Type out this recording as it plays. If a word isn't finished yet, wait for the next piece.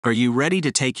Are you ready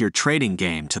to take your trading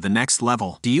game to the next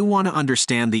level? Do you want to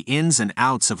understand the ins and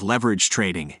outs of leverage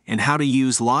trading and how to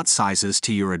use lot sizes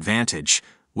to your advantage?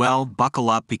 Well, buckle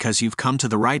up because you've come to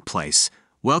the right place.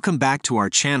 Welcome back to our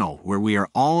channel where we are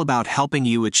all about helping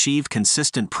you achieve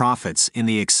consistent profits in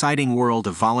the exciting world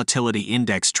of volatility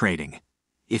index trading.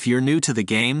 If you're new to the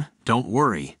game, don't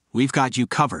worry, we've got you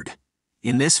covered.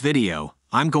 In this video,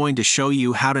 I'm going to show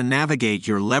you how to navigate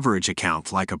your leverage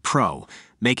account like a pro,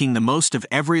 making the most of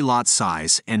every lot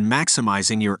size and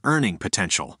maximizing your earning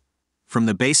potential. From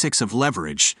the basics of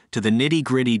leverage to the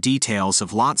nitty-gritty details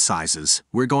of lot sizes,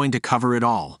 we're going to cover it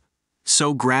all.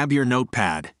 So grab your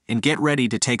notepad and get ready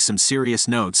to take some serious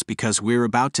notes because we're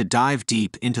about to dive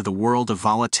deep into the world of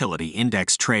volatility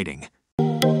index trading.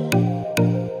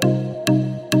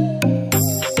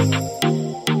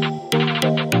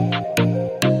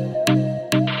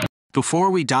 Before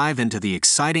we dive into the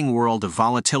exciting world of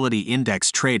volatility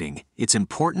index trading, it's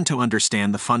important to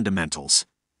understand the fundamentals.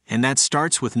 And that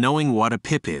starts with knowing what a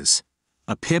pip is.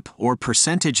 A pip, or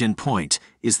percentage in point,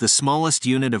 is the smallest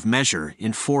unit of measure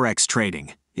in forex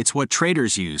trading. It's what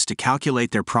traders use to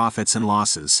calculate their profits and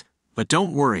losses. But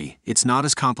don't worry, it's not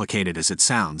as complicated as it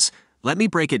sounds. Let me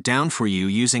break it down for you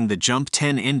using the Jump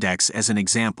 10 index as an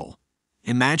example.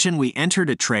 Imagine we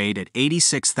entered a trade at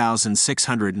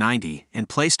 86,690 and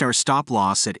placed our stop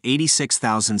loss at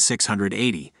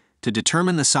 86,680. To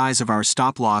determine the size of our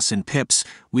stop loss in pips,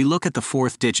 we look at the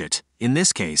fourth digit. In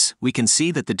this case, we can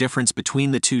see that the difference between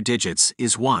the two digits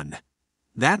is 1.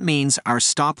 That means our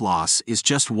stop loss is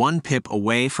just 1 pip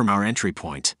away from our entry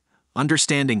point.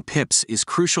 Understanding pips is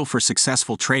crucial for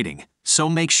successful trading, so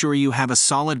make sure you have a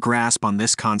solid grasp on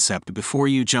this concept before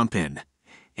you jump in.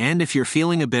 And if you're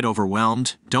feeling a bit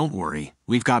overwhelmed, don't worry,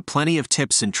 we've got plenty of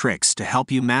tips and tricks to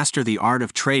help you master the art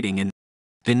of trading in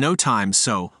no time,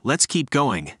 so let's keep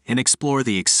going and explore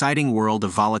the exciting world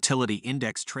of volatility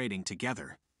index trading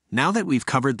together. Now that we've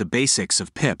covered the basics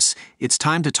of pips, it's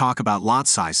time to talk about lot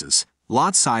sizes.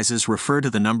 Lot sizes refer to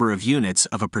the number of units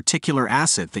of a particular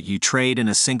asset that you trade in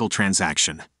a single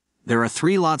transaction. There are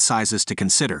 3 lot sizes to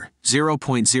consider: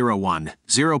 0.01,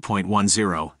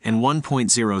 0.10, and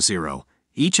 1.00.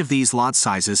 Each of these lot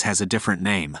sizes has a different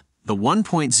name. The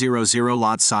 1.00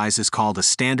 lot size is called a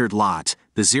standard lot,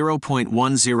 the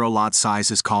 0.10 lot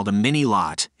size is called a mini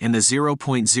lot, and the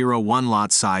 0.01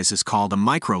 lot size is called a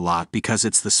micro lot because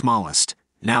it's the smallest.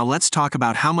 Now let's talk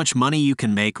about how much money you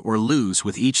can make or lose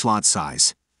with each lot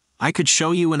size. I could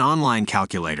show you an online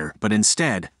calculator, but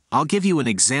instead, I'll give you an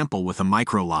example with a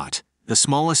micro lot, the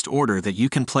smallest order that you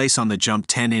can place on the Jump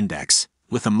 10 index.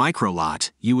 With a micro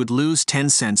lot, you would lose 10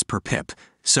 cents per pip.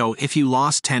 So if you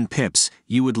lost 10 pips,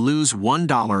 you would lose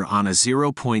 $1 on a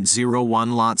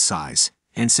 0.01 lot size.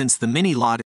 And since the mini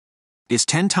lot is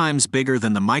 10 times bigger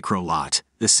than the micro lot,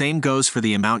 the same goes for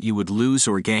the amount you would lose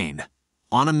or gain.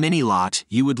 On a mini lot,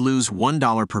 you would lose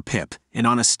 $1 per pip, and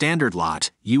on a standard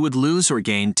lot, you would lose or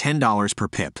gain $10 per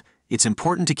pip. It's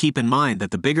important to keep in mind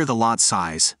that the bigger the lot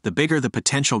size, the bigger the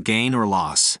potential gain or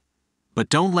loss. But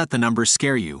don't let the numbers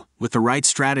scare you. With the right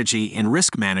strategy and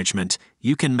risk management,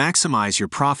 you can maximize your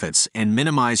profits and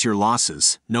minimize your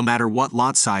losses, no matter what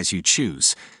lot size you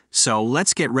choose. So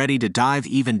let's get ready to dive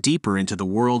even deeper into the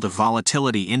world of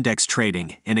volatility index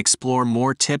trading and explore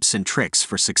more tips and tricks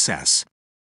for success.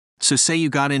 So say you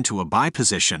got into a buy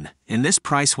position, and this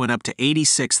price went up to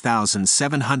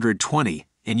 86,720,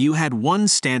 and you had one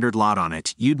standard lot on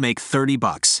it, you'd make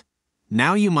 $30.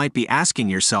 Now you might be asking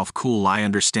yourself, cool, I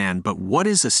understand, but what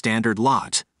is a standard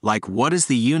lot? Like, what is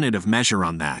the unit of measure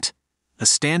on that? A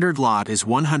standard lot is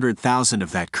 100,000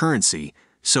 of that currency,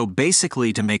 so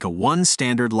basically to make a 1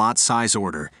 standard lot size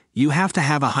order, you have to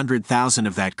have 100,000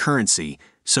 of that currency,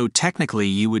 so technically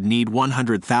you would need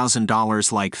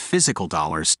 $100,000 like physical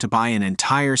dollars to buy an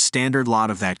entire standard lot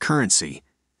of that currency.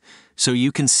 So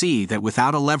you can see that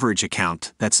without a leverage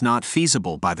account, that's not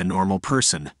feasible by the normal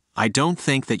person. I don't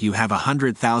think that you have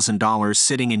 $100,000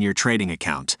 sitting in your trading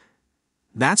account.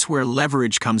 That's where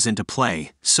leverage comes into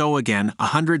play. So again,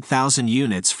 100,000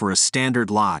 units for a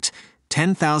standard lot,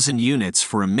 10,000 units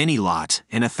for a mini lot,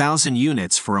 and 1,000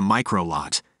 units for a micro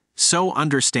lot. So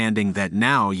understanding that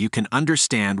now you can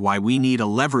understand why we need a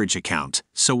leverage account,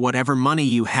 so whatever money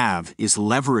you have is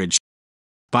leveraged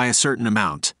by a certain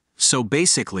amount. So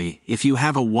basically, if you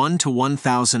have a 1 to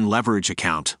 1,000 leverage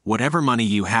account, whatever money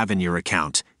you have in your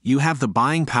account, you have the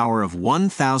buying power of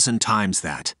 1,000 times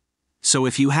that. So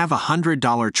if you have a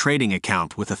 $100 trading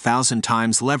account with 1,000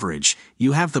 times leverage,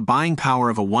 you have the buying power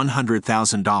of a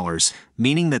 $100,000,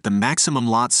 meaning that the maximum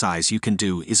lot size you can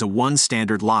do is a 1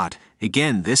 standard lot.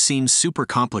 Again, this seems super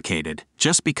complicated,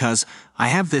 just because I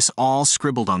have this all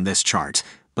scribbled on this chart,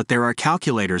 but there are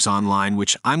calculators online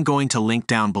which I'm going to link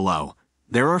down below.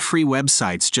 There are free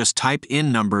websites, just type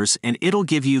in numbers and it'll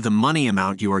give you the money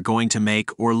amount you are going to make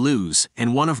or lose,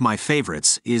 and one of my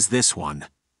favorites is this one.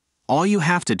 All you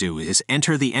have to do is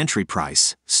enter the entry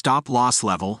price, stop loss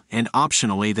level, and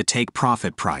optionally the take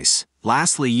profit price.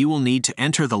 Lastly, you will need to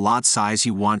enter the lot size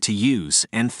you want to use,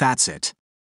 and that's it.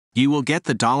 You will get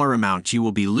the dollar amount you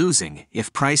will be losing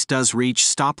if price does reach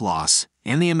stop loss,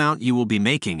 and the amount you will be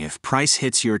making if price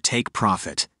hits your take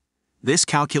profit. This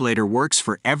calculator works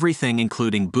for everything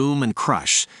including boom and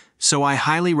crush, so I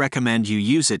highly recommend you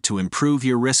use it to improve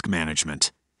your risk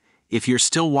management. If you're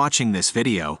still watching this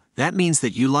video, that means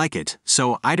that you like it,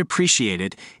 so I'd appreciate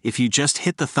it if you just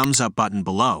hit the thumbs up button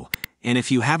below. And if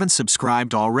you haven't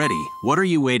subscribed already, what are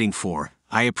you waiting for?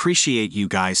 I appreciate you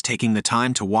guys taking the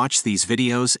time to watch these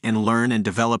videos and learn and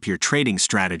develop your trading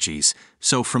strategies.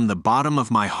 So from the bottom of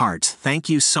my heart, thank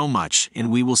you so much, and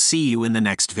we will see you in the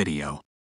next video.